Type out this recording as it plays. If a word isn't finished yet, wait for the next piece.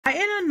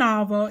Writing a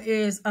novel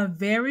is a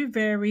very,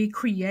 very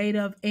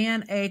creative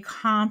and a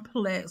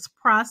complex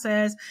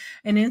process.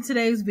 And in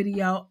today's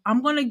video,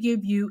 I'm going to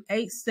give you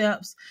 8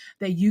 steps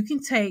that you can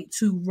take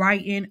to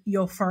writing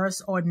your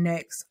first or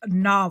next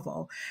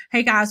novel.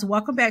 Hey guys,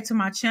 welcome back to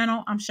my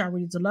channel. I'm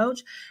Sharlrita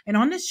Deloatch. And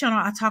on this channel,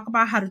 I talk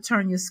about how to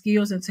turn your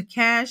skills into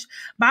cash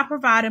by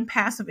providing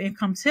passive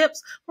income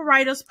tips for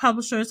writers,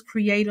 publishers,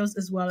 creators,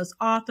 as well as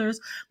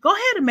authors. Go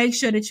ahead and make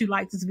sure that you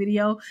like this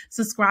video,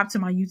 subscribe to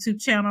my YouTube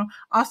channel.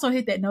 Also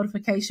hit that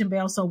notification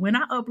bell so when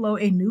I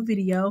upload a new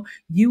video,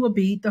 you will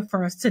be the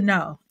first to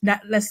know.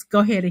 Now, let's go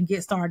ahead and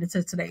get started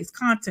to today's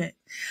content.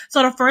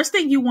 So the first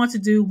thing you want to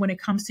do when it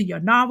comes to your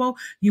novel,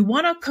 you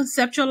want to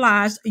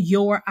conceptualize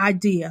your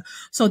idea.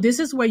 So this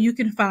is where you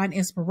can find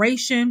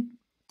inspiration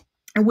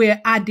and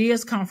where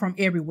ideas come from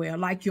everywhere,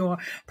 like your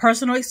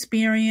personal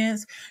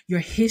experience, your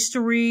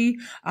history,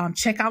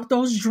 check out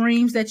those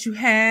dreams that you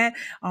had,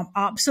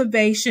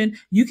 observation.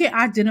 You can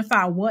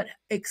identify what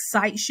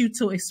excites you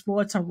to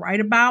explore, to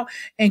write about,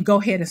 and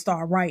go ahead and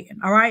start writing.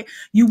 All right.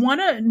 You want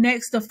to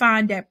next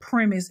define that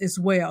premise as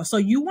well. So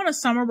you want to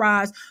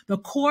summarize the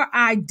core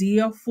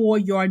idea for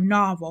your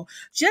novel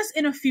just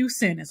in a few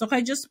sentences.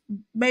 Okay. Just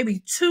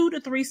maybe 2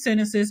 to 3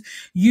 sentences.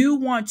 You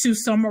want to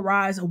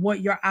summarize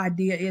what your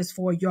idea is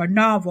for your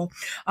novel.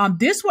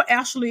 This will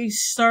actually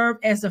serve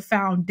as the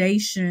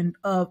foundation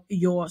of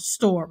your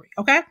story.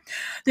 Okay.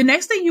 The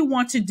next thing you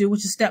want to do,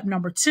 which is step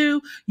number 2,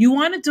 you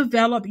want to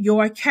develop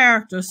your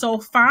character.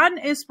 So find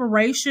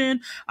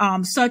inspiration,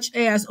 such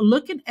as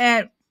looking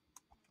at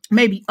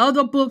maybe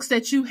other books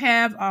that you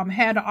have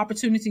had the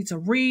opportunity to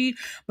read,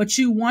 but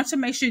you want to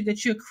make sure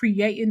that you're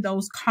creating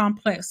those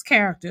complex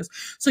characters.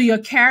 So your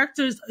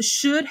characters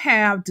should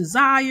have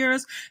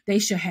desires, they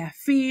should have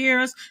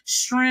fears,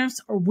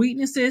 strengths, or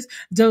weaknesses.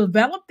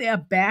 Develop their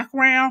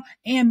background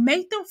and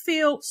make them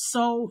feel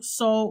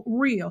so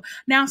real.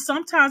 Now,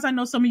 sometimes I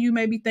know some of you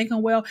may be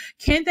thinking, well,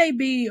 can they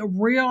be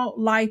real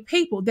life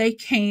people? They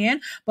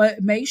can,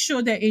 but make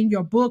sure that in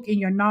your book, in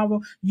your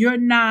novel, you're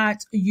not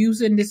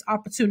using this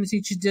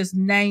opportunity to just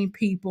name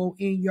people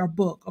in your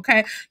book.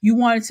 Okay. You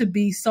want it to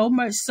be so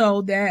much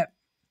so that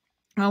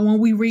when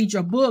we read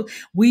your book,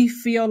 we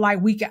feel like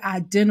we can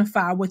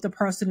identify with the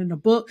person in the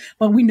book,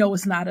 but we know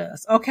it's not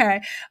us. Okay.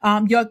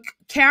 Your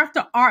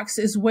character arcs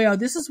as well.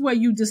 This is where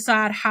you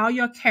decide how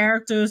your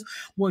characters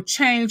will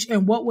change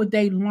and what would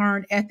they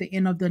learn at the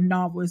end of the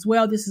novel as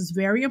well. This is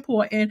very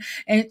important.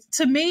 And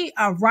to me,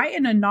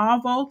 writing a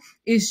novel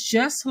is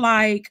just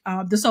like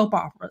the soap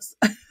operas.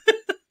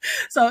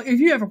 So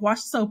if you ever watch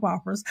soap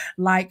operas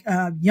like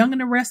Young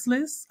and the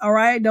Restless, all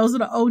right, those are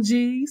the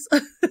OGs.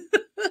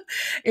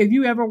 If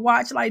you ever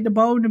watch like The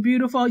Bold and the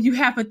Beautiful, you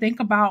have to think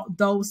about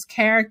those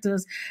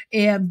characters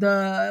and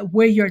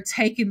where you're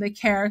taking the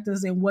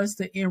characters and what's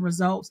the end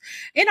results.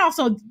 And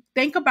also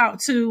think about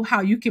too how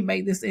you can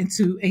make this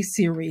into a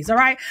series. All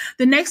right.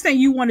 The next thing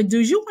you want to do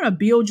is you want to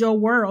build your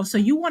world. So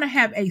you want to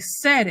have a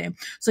setting.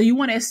 So you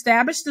want to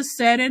establish the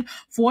setting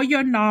for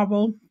your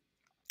novel,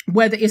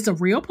 whether it's a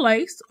real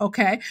place,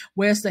 okay,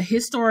 where it's a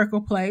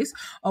historical place,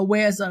 or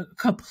where it's a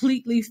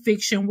completely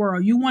fiction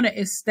world. You want to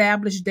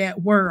establish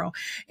that world.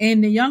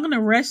 And the Young and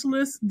the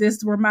Restless,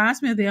 this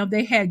reminds me of them.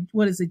 They had,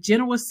 what is it,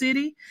 Genoa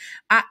City?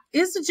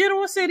 Is the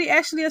Genoa City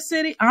actually a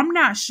city? I'm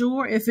not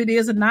sure if it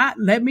is or not.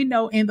 Let me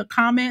know in the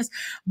comments.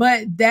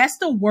 But that's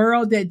the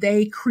world that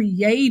they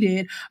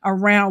created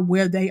around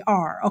where they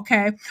are,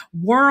 okay?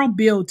 World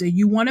building.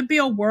 You want to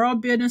build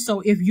world building.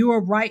 So if you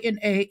are writing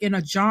in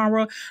a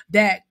genre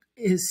that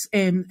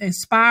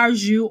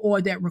inspires you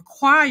or that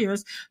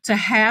requires to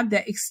have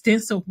that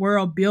extensive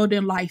world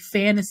building like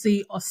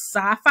fantasy or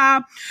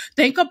sci-fi,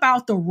 think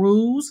about the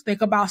rules,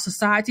 think about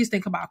societies,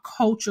 think about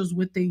cultures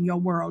within your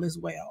world as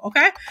well.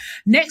 Okay.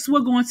 Next, we're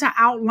going to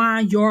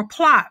outline your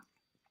plot.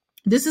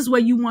 This is where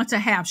you want to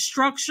have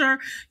structure.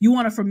 You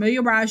want to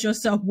familiarize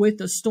yourself with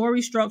the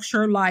story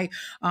structure, like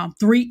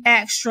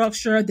 3-act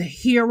structure, the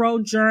hero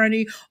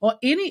journey, or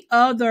any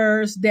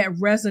others that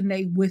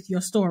resonate with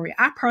your story.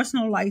 I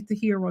personally like the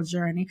hero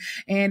journey.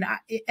 And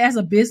as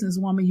a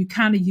businesswoman, you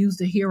kind of use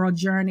the hero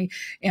journey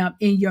in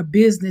your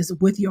business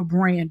with your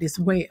brand as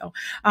well.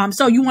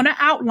 So you want to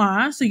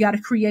outline. So you got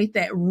to create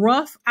that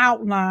rough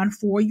outline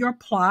for your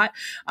plot,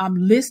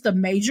 list the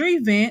major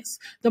events,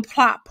 the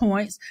plot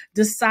points,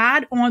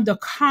 decide on the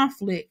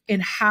conflict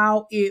and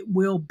how it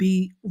will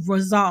be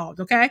resolved.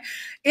 Okay.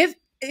 If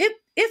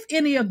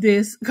any of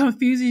this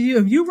confuses you,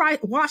 if you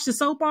watch the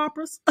soap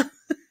operas, I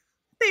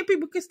think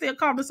people can still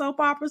call them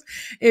soap operas.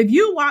 If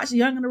you watch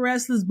Young and the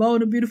Restless,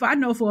 Bold and Beautiful, I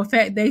know for a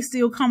fact they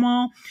still come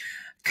on.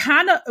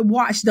 Kind of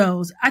watch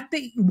those. I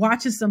think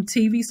watching some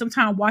TV,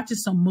 sometimes watching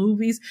some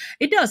movies,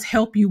 it does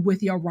help you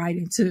with your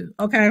writing too.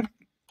 Okay.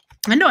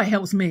 I know it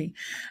helps me.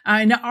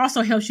 And it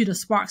also helps you to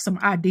spark some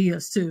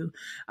ideas too.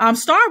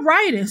 Start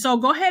writing. So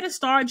go ahead and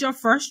start your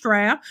first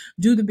draft.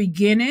 Do the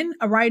beginning,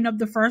 writing of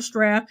the first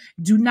draft.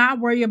 Do not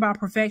worry about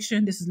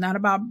perfection. This is not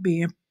about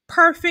being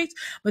perfect,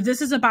 but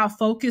this is about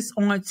focus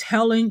on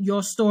telling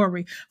your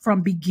story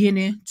from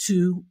beginning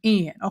to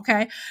end.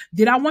 Okay.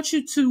 Then I want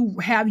you to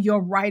have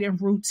your writing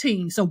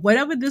routine. So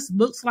whatever this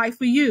looks like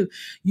for you,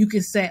 you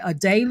can set a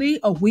daily,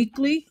 a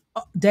weekly,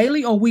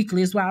 daily or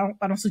weekly is why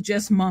I don't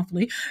suggest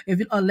monthly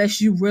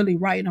unless you really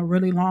writing a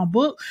really long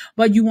book,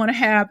 but you want to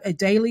have a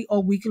daily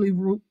or weekly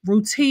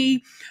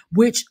routine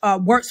which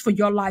works for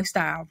your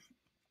lifestyle.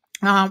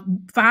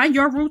 Find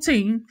your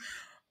routine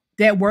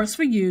that works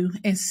for you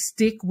and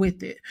stick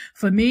with it.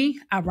 For me,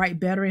 I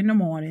write better in the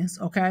mornings.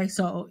 Okay.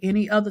 So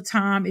any other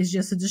time is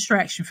just a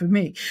distraction for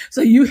me.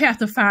 So you have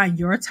to find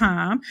your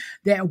time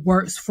that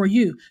works for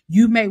you.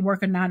 You may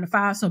work a 9 to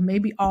 5. So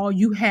maybe all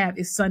you have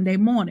is Sunday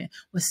morning.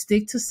 But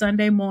stick to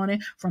Sunday morning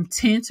from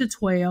 10 to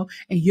 12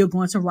 and you're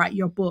going to write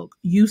your book.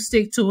 You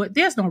stick to it.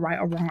 There's no right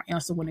or wrong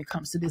answer when it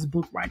comes to this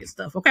book writing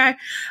stuff. Okay.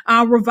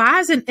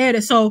 Revise and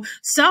edit. So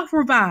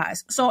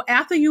self-revise. So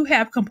after you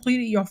have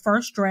completed your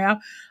first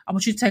draft, I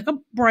want you to take a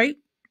break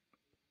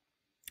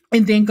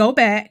and then go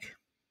back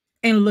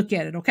and look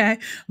at it. Okay.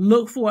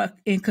 Look for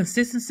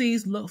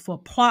inconsistencies, look for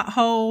plot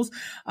holes,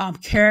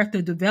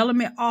 character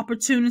development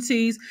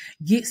opportunities,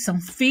 get some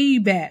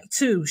feedback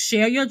too.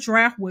 Share your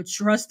draft with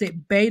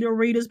trusted beta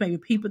readers, maybe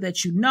people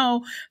that you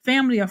know,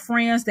 family or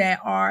friends that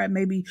are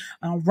maybe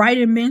a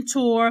writing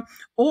mentor,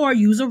 or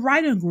use a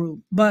writing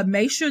group, but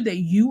make sure that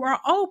you are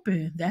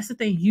open. That's the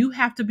thing. You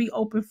have to be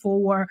open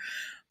for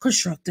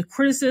constructive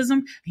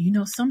criticism.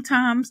 And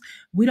sometimes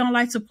we don't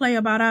like to play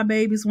about our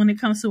babies when it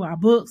comes to our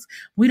books.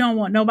 We don't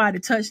want nobody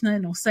to touch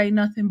nothing or say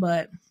nothing,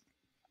 but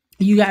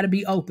you got to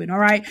be open. All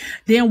right.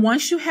 Then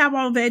once you have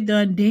all that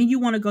done, then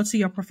you want to go to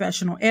your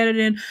professional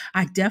editing.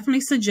 I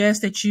definitely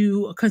suggest that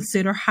you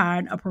consider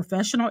hiring a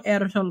professional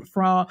editor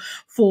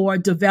for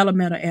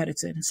developmental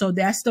editing. So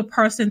that's the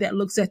person that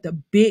looks at the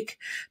big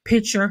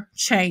picture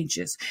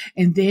changes.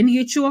 And then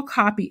get you a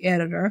copy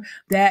editor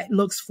that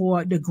looks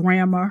for the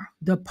grammar,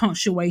 the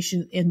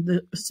punctuation, and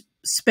the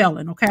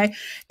spelling. Okay.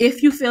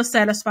 If you feel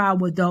satisfied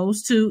with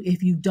those two,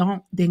 if you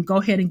don't, then go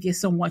ahead and get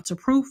someone to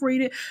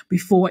proofread it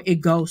before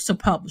it goes to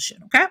publishing.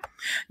 Okay.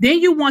 Then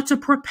you want to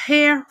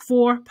prepare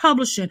for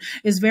publishing.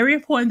 It's very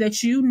important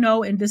that you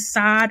know and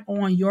decide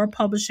on your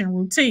publishing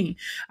routine.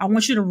 I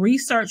want you to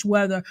research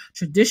whether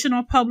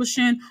traditional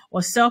publishing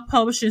or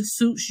self-publishing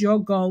suits your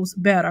goals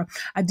better.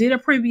 I did a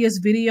previous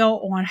video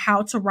on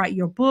how to write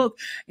your book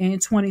in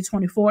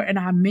 2024, and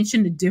I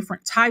mentioned the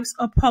different types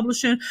of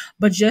publishing,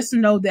 but just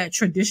know that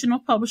traditional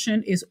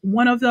publishing is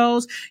one of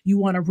those. You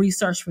want to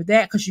research for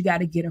that because you got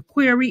to get a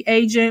query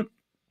agent,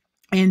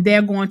 and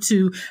they're going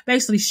to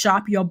basically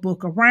shop your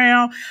book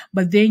around.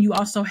 But then you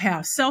also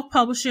have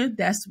self-publishing.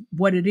 That's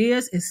what it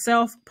is. It's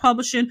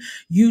self-publishing.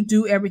 You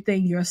do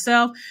everything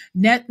yourself.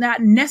 Not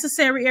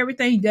necessary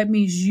everything. That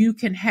means you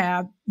can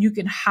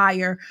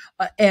hire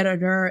an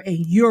editor and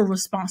you're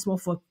responsible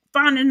for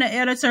finding the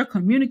editor,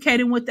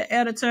 communicating with the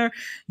editor.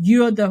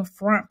 You're the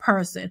front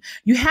person.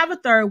 You have a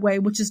third way,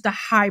 which is the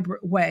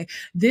hybrid way.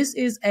 This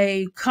is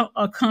a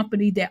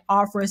company that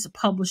offers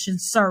publishing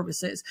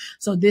services.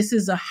 So this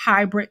is a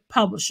hybrid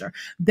publisher.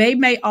 They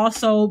may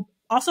also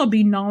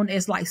be known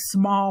as like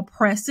small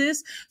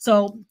presses.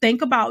 So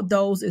think about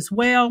those as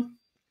well,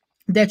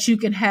 that you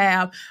can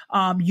have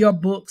your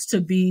books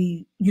to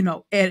be,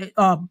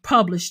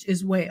 published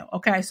as well.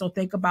 Okay. So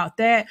think about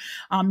that.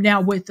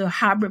 Now with the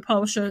hybrid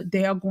publisher,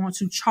 they are going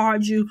to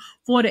charge you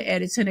for the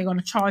editing. They're going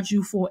to charge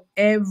you for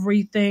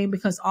everything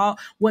because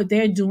what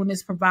they're doing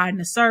is providing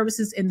the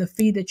services, and the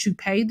fee that you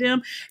pay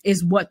them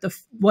is what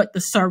the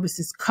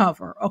services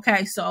cover.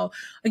 Okay. So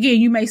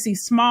again, you may see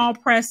small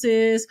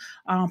presses,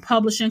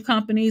 publishing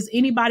companies,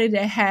 anybody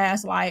that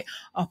has like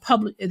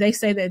they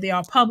say that they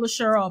are a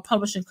publisher or a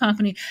publishing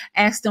company.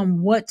 Ask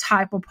them, what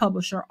type of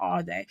publisher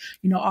are they?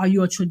 Are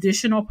you a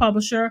traditional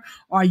publisher?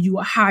 Or are you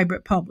a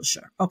hybrid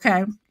publisher?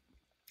 Okay.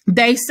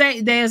 They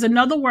say there's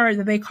another word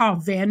that they call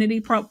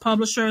vanity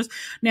publishers.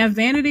 Now,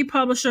 vanity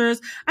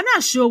publishers, I'm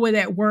not sure where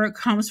that word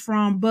comes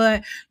from,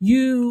 but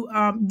you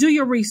do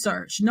your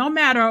research. No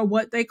matter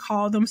what they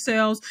call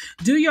themselves,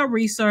 do your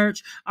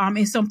research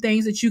and some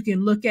things that you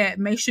can look at.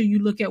 Make sure you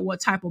look at what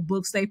type of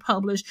books they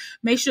publish.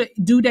 Make sure,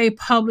 do they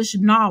publish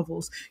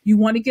novels? You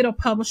want to get a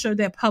publisher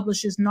that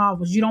publishes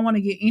novels. You don't want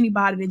to get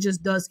anybody that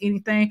just does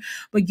anything,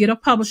 but get a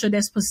publisher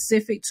that's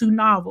specific to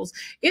novels.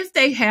 If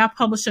they have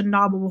published a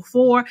novel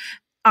before,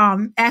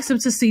 ask them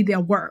to see their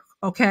work.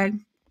 Okay.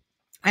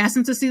 Ask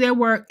them to see their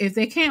work. If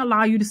they can't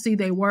allow you to see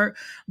their work,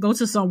 go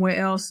to somewhere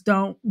else.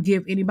 Don't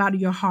give anybody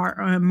your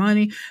hard-earned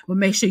money, but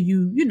make sure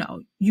you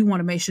want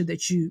to make sure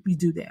that you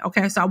do that.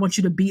 Okay. So I want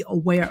you to be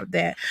aware of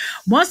that.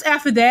 Once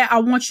after that, I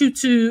want you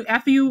to,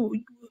 after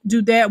you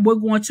do that, we're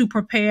going to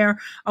prepare.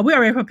 We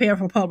already prepared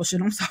for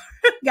publishing. I'm sorry,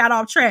 got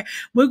off track.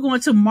 We're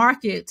going to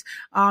market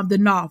the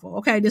novel.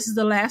 Okay, this is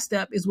the last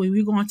step, is where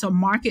we're going to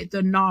market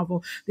the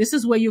novel. This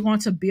is where you're going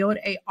to build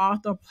a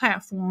author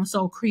platform.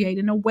 So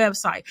creating a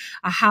website.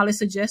 I highly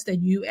suggest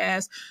that you,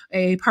 as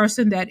a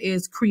person that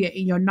is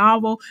creating your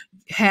novel,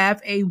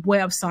 have a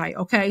website,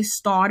 okay?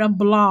 Start a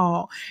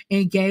blog,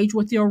 engage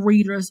with your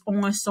readers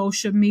on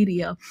social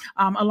media.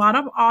 A lot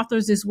of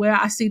authors as well,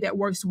 I see that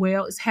works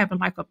well, is having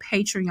like a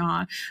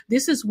Patreon.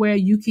 This is where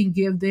you can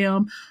give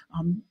them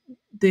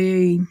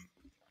the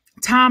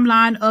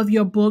timeline of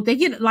your book. They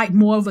get like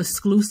more of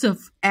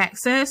exclusive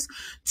access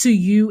to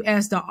you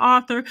as the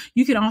author.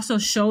 You can also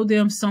show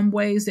them some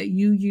ways that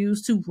you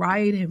use to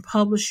write and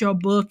publish your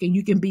book, and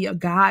you can be a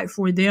guide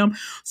for them.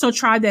 So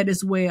try that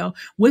as well.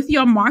 With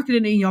your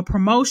marketing and your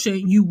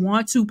promotion, you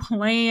want to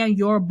plan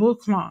your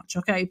book launch.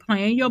 Okay,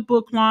 plan your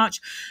book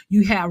launch.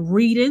 You have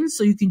readings,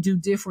 so you can do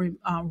different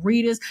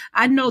readings.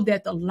 I know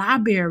that the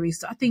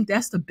libraries, I think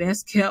that's the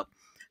best kept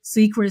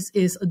secrets,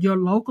 is your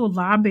local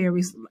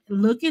libraries.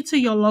 Look into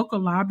your local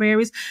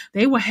libraries.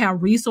 They will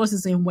have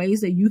resources and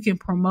ways that you can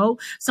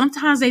promote.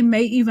 Sometimes they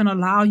may even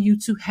allow you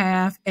to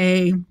have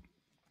a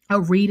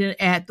reader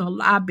at the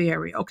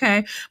library,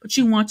 okay? But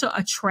you want to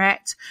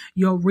attract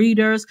your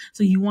readers,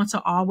 so you want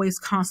to always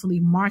constantly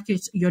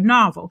market your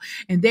novel.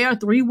 And there are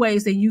three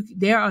ways that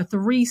there are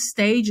three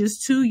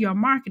stages to your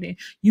marketing.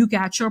 You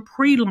got your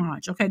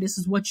pre-launch, okay? This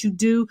is what you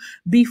do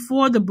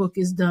before the book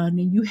is done.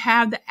 And you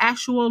have the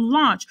actual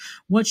launch,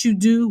 what you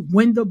do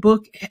when the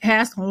book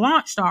has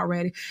launched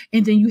already.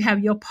 And then you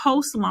have your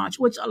post-launch,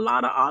 which a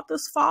lot of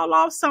authors fall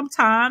off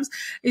sometimes,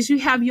 is you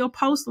have your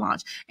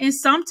post-launch. And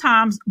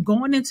sometimes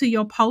going into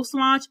your post-launch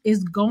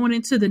is going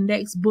into the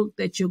next book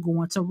that you're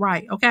going to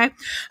write. Okay.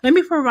 Let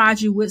me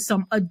provide you with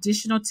some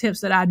additional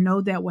tips that I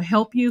know that will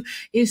help you,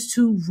 is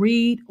to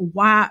read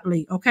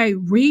widely. Okay.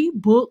 Read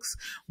books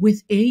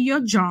within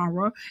your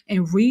genre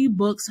and read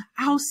books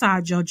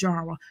outside your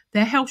genre.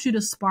 That helps you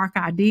to spark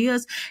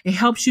ideas. It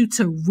helps you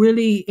to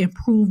really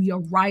improve your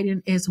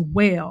writing as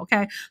well.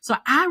 Okay. So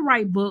I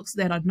write books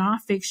that are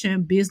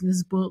nonfiction,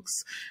 business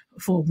books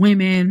for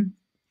women,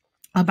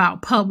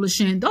 about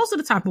publishing. Those are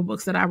the type of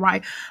books that I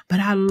write. But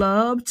I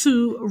love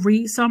to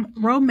read some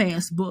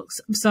romance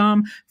books,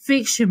 some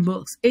fiction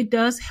books. It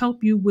does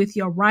help you with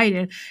your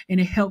writing,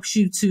 and it helps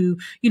you to,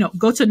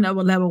 go to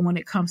another level when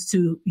it comes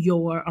to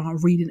your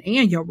reading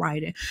and your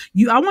writing.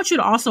 I want you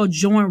to also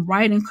join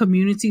writing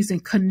communities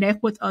and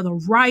connect with other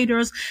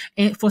writers,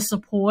 and for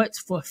support,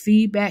 for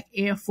feedback,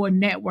 and for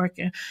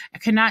networking. I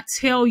cannot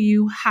tell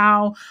you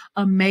how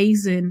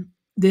amazing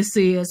this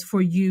is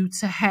for you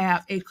to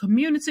have a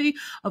community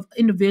of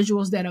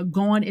individuals that are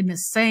going in the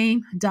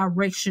same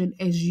direction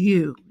as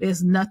you.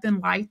 There's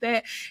nothing like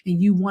that.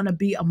 And you want to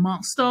be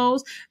amongst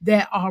those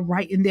that are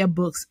writing their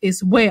books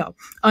as well.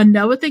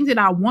 Another thing that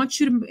I want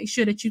you to make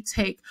sure that you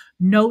take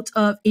note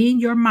of in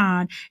your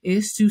mind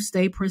is to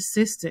stay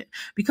persistent,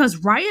 because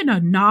writing a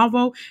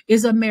novel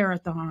is a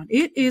marathon.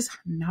 It is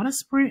not a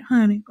sprint,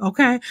 honey.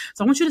 Okay.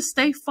 So I want you to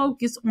stay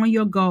focused on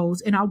your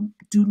goals, and I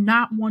do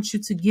not want you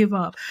to give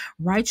up.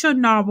 Write your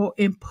novel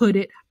and put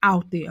it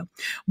out there.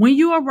 When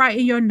you are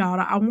writing your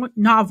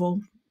novel,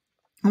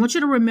 I want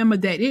you to remember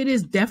that it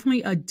is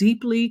definitely a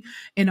deeply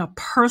and a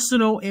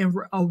personal and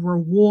a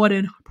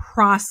rewarding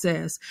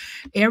process.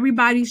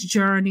 Everybody's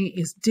journey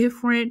is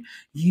different,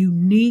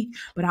 unique,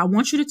 but I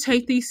want you to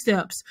take these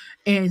steps,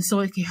 and so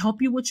it can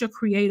help you with your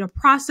creative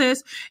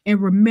process. And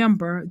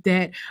remember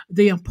that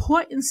the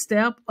important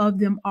step of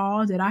them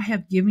all that I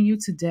have given you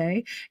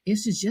today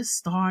is to just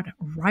start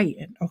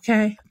writing,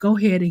 okay? Go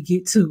ahead and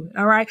get to it,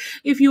 all right?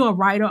 If you're a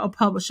writer, a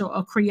publisher,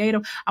 or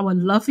creative, I would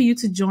love for you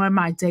to join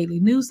my daily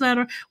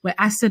newsletter, where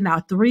I send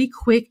out 3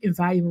 quick and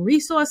valuable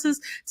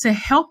resources to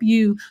help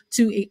you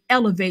to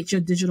elevate your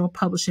digital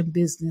publishing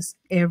business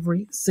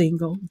every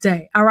single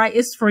day. All right.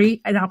 It's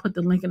free, and I'll put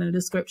the link in the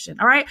description.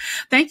 All right.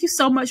 Thank you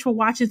so much for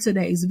watching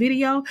today's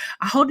video.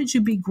 I hope that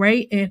you be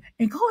great, and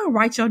go and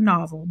write your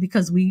novel,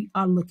 because we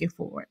are looking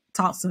for it.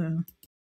 Talk soon.